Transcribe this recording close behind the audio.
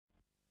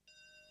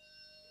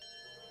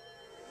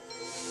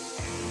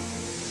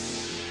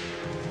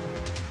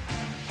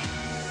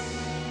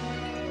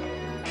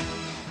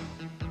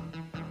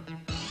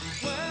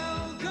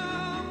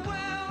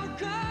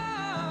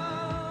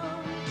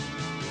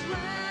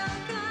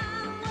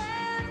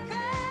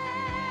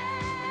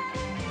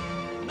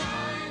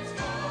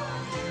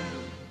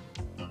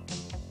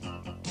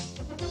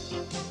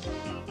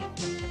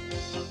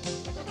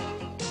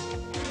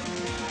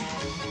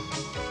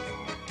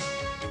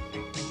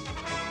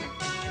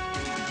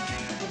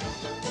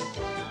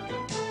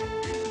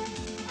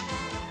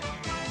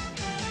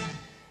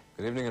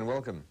Good evening and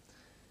welcome.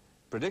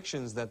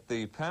 Predictions that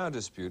the power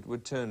dispute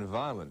would turn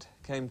violent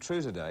came true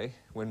today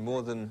when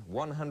more than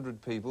 100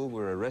 people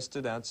were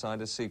arrested outside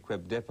a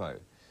SEQEB depot.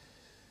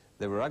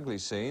 There were ugly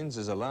scenes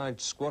as a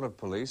large squad of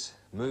police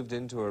moved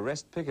in to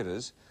arrest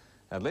picketers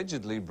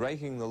allegedly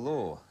breaking the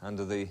law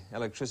under the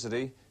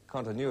Electricity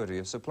Continuity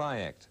of Supply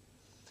Act.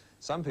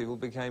 Some people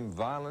became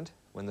violent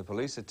when the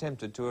police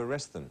attempted to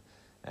arrest them,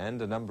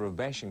 and a number of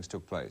bashings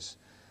took place.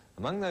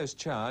 Among those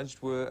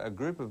charged were a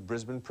group of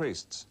Brisbane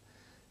priests.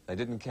 They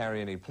didn't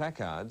carry any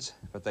placards,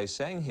 but they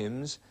sang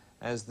hymns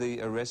as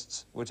the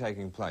arrests were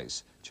taking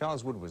place.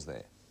 Charles Wood was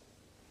there.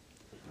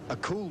 A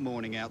cool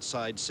morning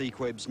outside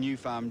SEQEB's New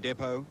Farm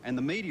depot, and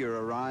the media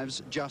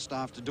arrives just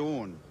after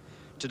dawn.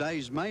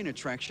 Today's main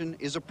attraction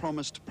is a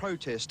promised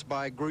protest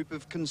by a group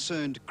of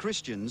concerned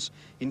Christians,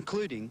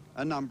 including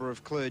a number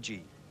of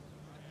clergy.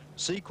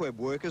 SEQEB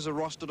workers are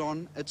rostered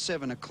on at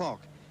 7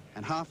 o'clock,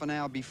 and half an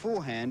hour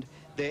beforehand,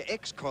 their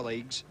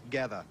ex-colleagues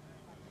gather.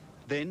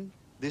 Then,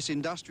 this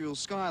industrial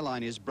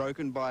skyline is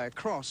broken by a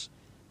cross,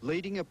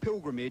 leading a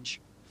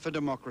pilgrimage for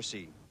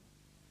democracy.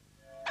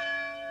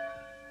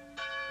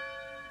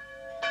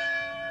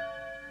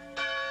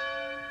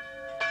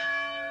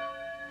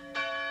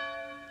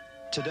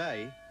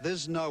 Today,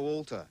 there's no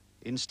altar.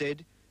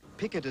 Instead,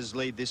 picketers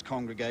lead this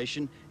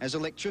congregation as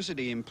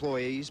electricity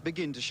employees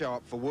begin to show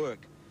up for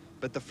work.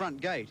 But the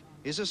front gate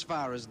is as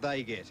far as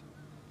they get.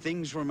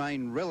 Things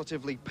remain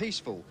relatively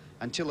peaceful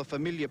until a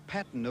familiar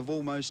pattern of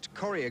almost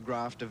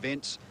choreographed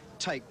events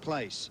take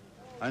place.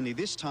 Only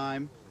this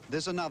time,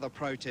 there's another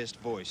protest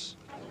voice.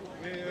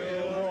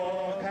 We'll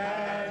walk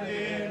hand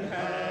in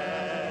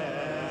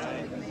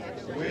hand.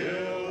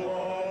 We'll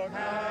walk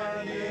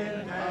hand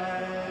in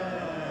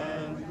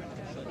hand.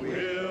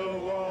 We'll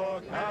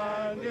walk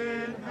hand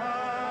in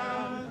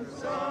hand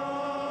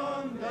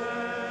someday.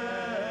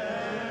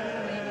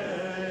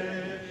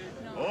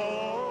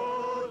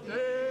 Oh,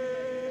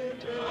 day.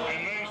 In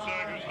these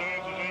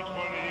circumstances, each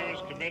one of you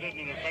is committed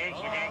an offence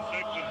against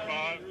Section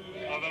 5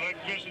 of the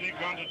Electricity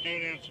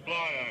Continuity of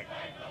Supply Act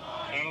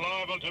and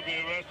liable to be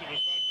arrested for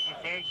such an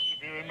offence if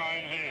you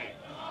remain here.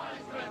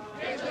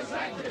 Give the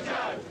sack to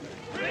Joe.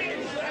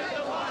 Please let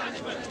the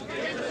linesman.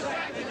 Give the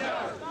sack to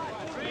Joe.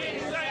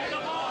 Please let the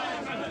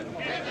linesman.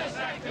 Give the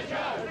sack to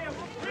Joe.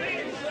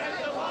 Please let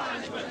the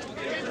linesman.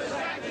 Give the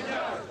sack to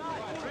Joe.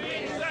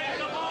 Please let the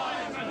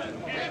linesman.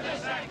 Give the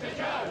sack to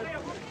Joe.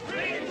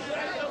 Please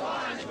let the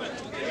linesman.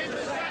 Give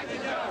the sack to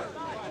Joe.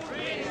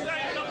 Please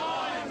let the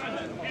linesman.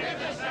 Give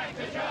the sack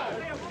to Joe.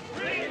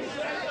 Please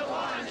let the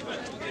linesman.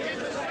 Give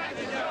the sack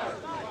to Joe.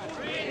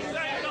 Please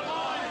let the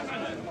linesman.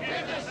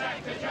 Give the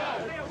sack to Joe.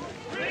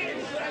 Please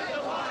let the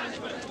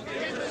linesman.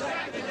 Give the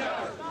sack to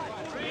Joe.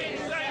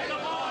 Please let the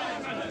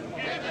linesman.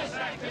 Give the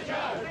sack to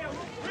Joe.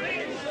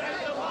 Please let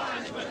the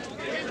linesman.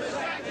 Give the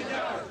sack to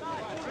Joe.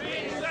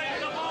 Please let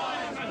the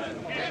linesman.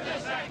 Give the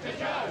sack to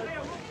Joe.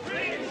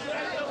 Please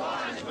let the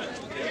linesman.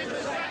 Give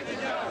the sack to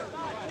Joe.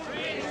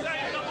 Please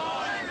let the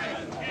linesman.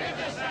 Give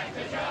the sack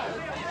to Joe.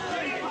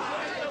 Please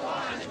let the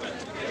linesman.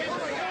 Give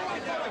the sack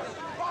to Joe.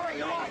 Bobby,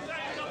 you're right.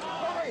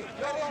 Bobby,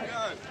 let him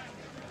go.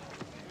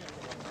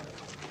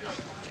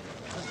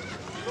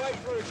 Wait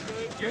for it,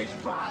 dude. You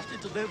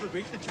bastards will never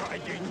beat the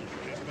train, didn't you?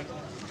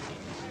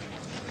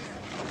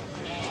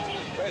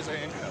 Where's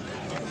Andrew?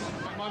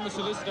 I'm a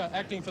solicitor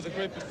acting for the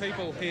group of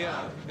people here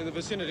in the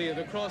vicinity of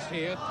the cross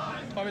here.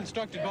 I'm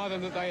instructed by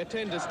them that they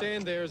intend to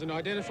stand there as an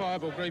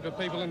identifiable group of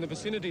people in the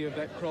vicinity of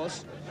that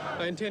cross.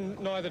 They intend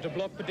neither to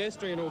block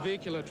pedestrian or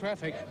vehicular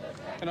traffic,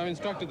 and I'm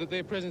instructed that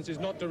their presence is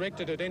not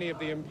directed at any of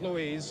the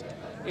employees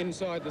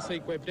inside the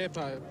SEQEB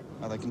depot.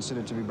 Are they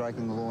considered to be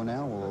breaking the law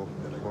now, or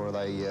are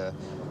they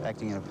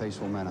acting in a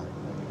peaceful manner?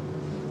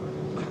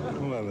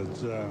 Well,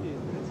 it's,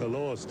 the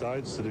law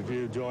states that if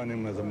you join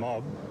in with a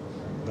mob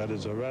that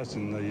is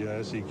harassing the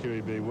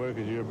SEQEB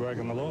workers, you're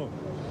breaking the law.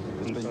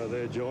 And so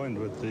they're joined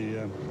with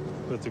the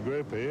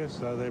group here,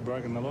 so they're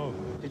breaking the law.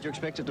 Did you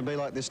expect it to be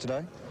like this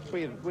today?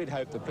 We'd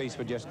hope the police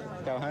would just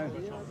go home.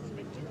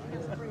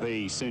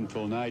 The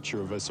sinful nature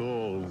of us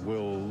all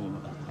will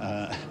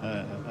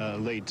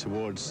lead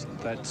towards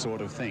that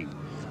sort of thing.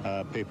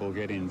 People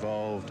get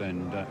involved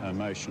and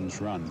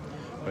emotions run.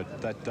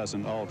 But that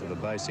doesn't alter the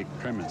basic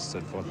premise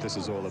of what this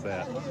is all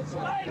about.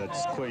 That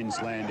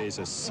Queensland is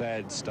a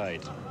sad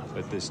state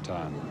at this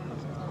time.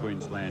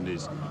 Queensland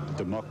is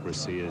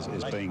democracy is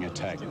being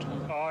attacked.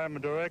 I am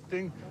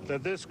directing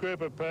that this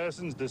group of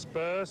persons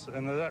disperse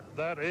and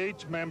that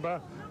each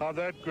member of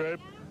that group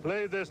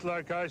leave this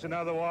location,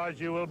 otherwise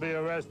you will be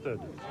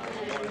arrested.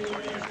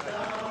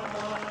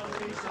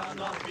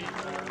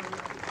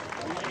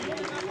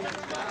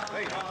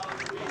 Hey,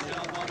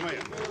 come here.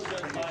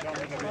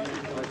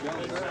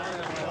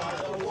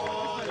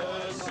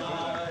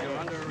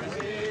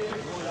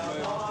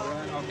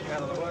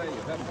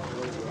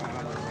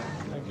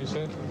 Thank you,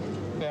 sir.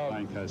 Now,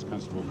 Plane goes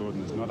Constable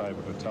Gordon is not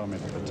able to tell me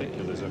the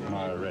particulars of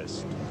my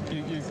arrest.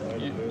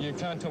 You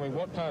can't tell me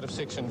what part of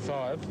Section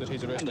 5 that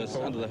he's arrested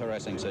for? Under the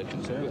harassing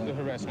section, sir. The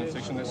harassment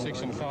section, that's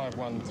Section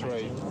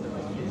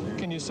 513.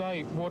 Can you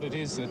say what it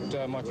is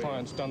that my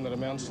client's done that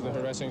amounts to the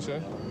harassing,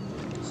 sir?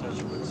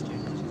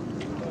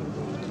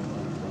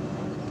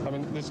 I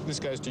mean, this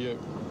goes to your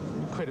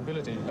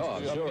credibility. Oh,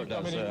 I'm sure it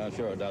does, sir. I'm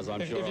sure it does.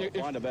 I'm sure I'll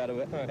find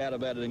out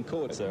about it in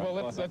court, sir.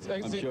 Well, that's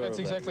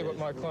exactly what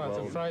my client's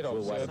afraid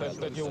of, sir,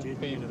 that you'll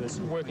be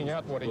working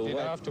out what he did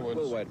afterwards.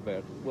 We'll wait about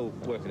it. We'll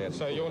work it out.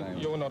 So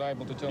you're not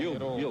able to tell me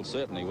at all? You'll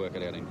certainly work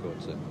it out in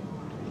court, sir.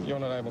 You're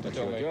not able to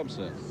tell me? That's your job,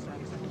 sir.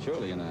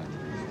 Surely you know.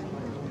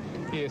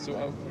 Yes,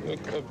 a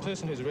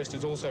person who's arrested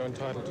is also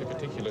entitled to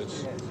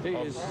particulars.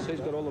 He's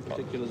got all the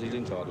particulars he's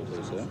entitled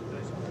to, sir.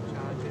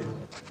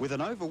 With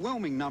an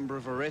overwhelming number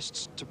of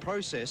arrests to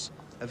process,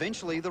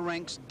 eventually the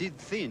ranks did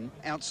thin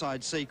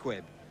outside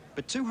SEQEB.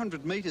 But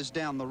 200 metres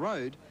down the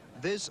road,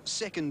 there's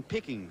second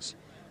pickings.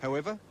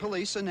 However,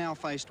 police are now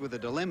faced with a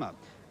dilemma,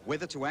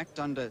 whether to act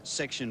under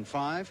Section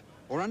 5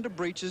 or under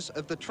breaches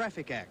of the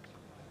Traffic Act.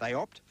 They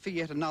opt for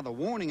yet another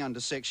warning under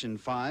Section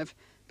 5,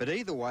 but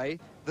either way,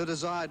 the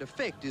desired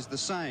effect is the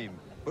same,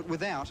 but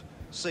without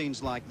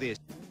scenes like this.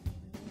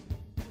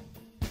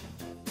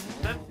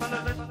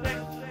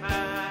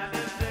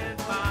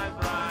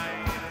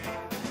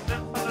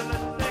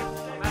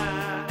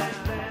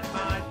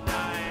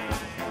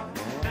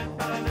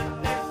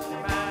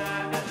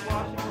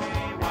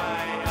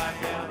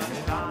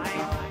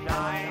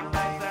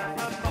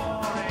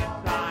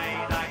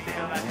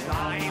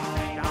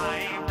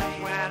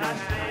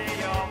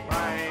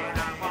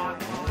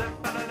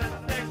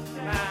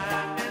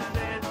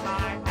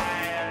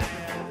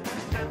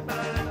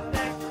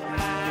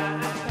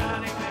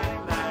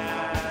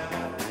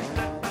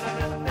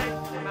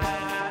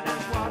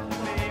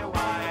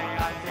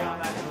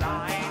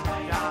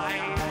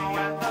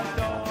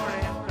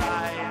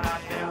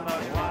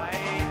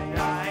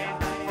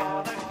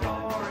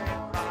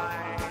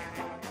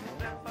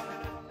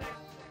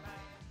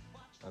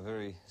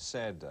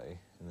 Sad day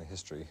in the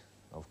history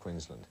of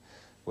Queensland.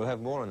 We'll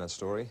have more on that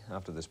story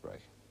after this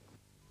break.